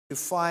you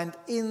find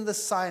in the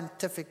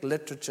scientific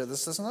literature.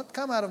 This does not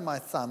come out of my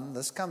thumb.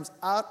 This comes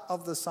out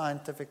of the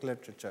scientific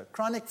literature.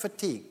 Chronic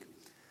fatigue.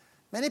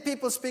 Many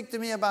people speak to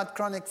me about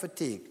chronic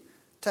fatigue.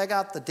 Take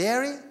out the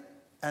dairy,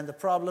 and the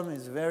problem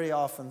is very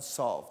often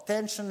solved.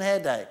 Tension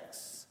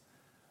headaches,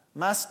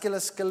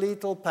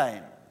 musculoskeletal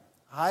pain,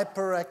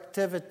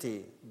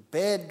 hyperactivity,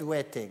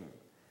 bedwetting,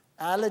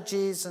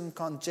 allergies and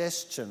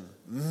congestion.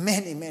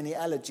 Many, many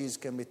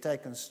allergies can be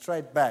taken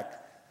straight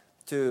back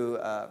to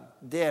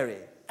dairy.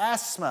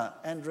 Asthma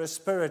and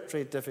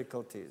respiratory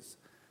difficulties.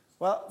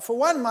 Well, for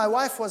one, my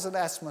wife was an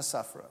asthma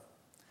sufferer.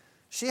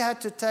 She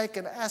had to take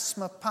an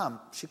asthma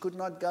pump. She could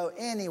not go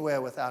anywhere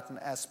without an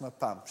asthma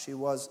pump. She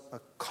was a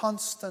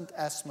constant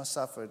asthma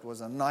sufferer. It was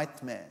a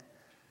nightmare.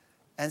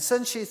 And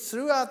since she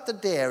threw out the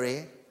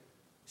dairy,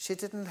 she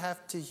didn't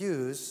have to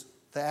use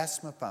the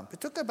asthma pump.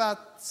 It took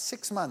about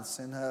 6 months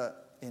in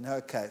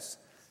her case.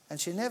 And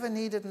she never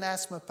needed an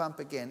asthma pump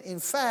again. In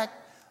fact,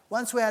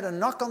 once we had a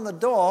knock on the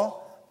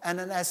door, and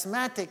an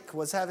asthmatic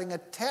was having a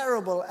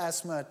terrible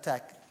asthma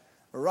attack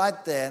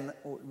right there, and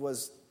it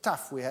was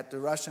tough. We had to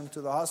rush him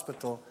to the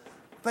hospital.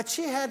 But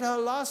she had her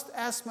last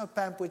asthma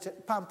pump,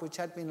 which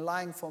had been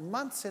lying for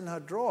months in her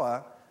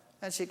drawer,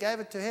 and she gave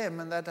it to him,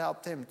 and that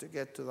helped him to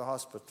get to the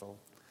hospital.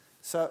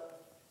 So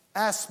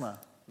asthma,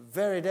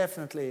 very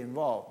definitely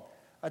involved.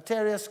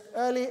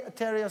 Early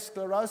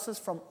atherosclerosis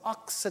from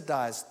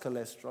oxidized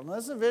cholesterol. Now,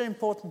 this is a very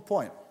important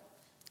point.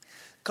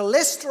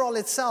 Cholesterol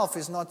itself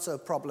is not so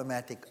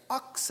problematic.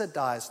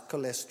 Oxidized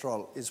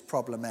cholesterol is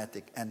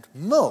problematic. And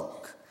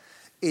milk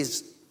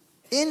is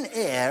in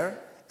air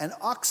and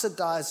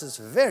oxidizes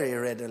very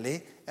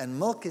readily. And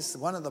milk is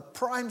one of the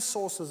prime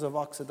sources of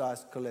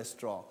oxidized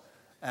cholesterol.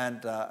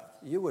 And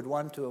you would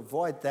want to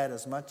avoid that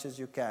as much as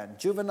you can.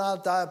 Juvenile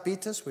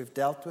diabetes, we've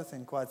dealt with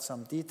in quite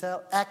some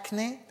detail.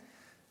 Acne,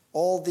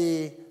 all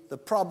the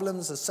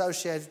problems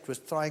associated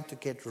with trying to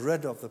get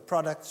rid of the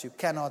products you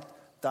cannot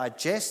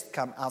digest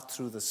come out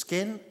through the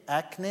skin.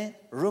 Acne.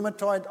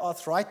 Rheumatoid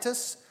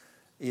arthritis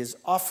is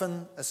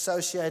often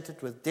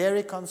associated with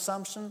dairy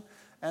consumption,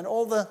 and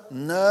all the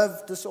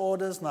nerve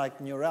disorders like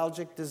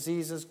neuralgic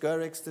diseases,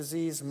 Gehrig's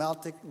disease,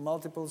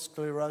 multiple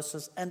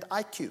sclerosis, and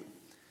IQ.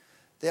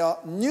 There are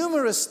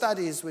numerous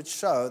studies which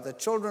show that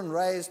children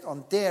raised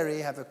on dairy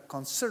have a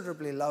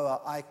considerably lower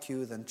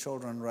IQ than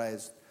children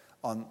raised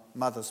on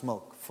mother's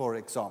milk, for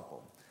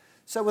example.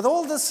 So with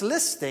all this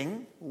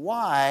listing,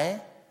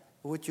 why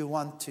would you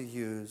want to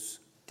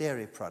use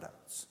dairy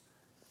products?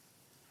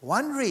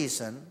 One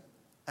reason,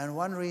 and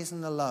one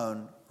reason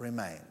alone,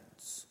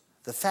 remains.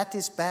 The fat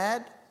is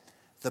bad,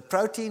 the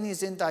protein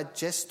is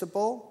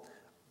indigestible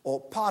or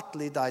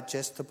partly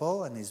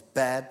digestible and is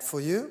bad for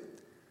you.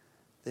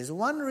 There's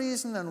one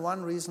reason and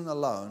one reason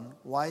alone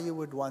why you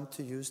would want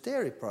to use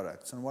dairy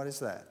products, and what is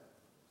that?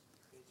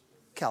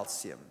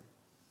 Calcium.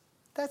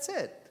 That's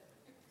it.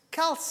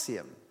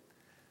 Calcium.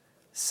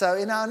 So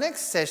in our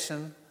next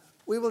session,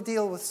 we will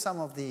deal with some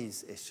of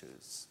these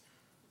issues.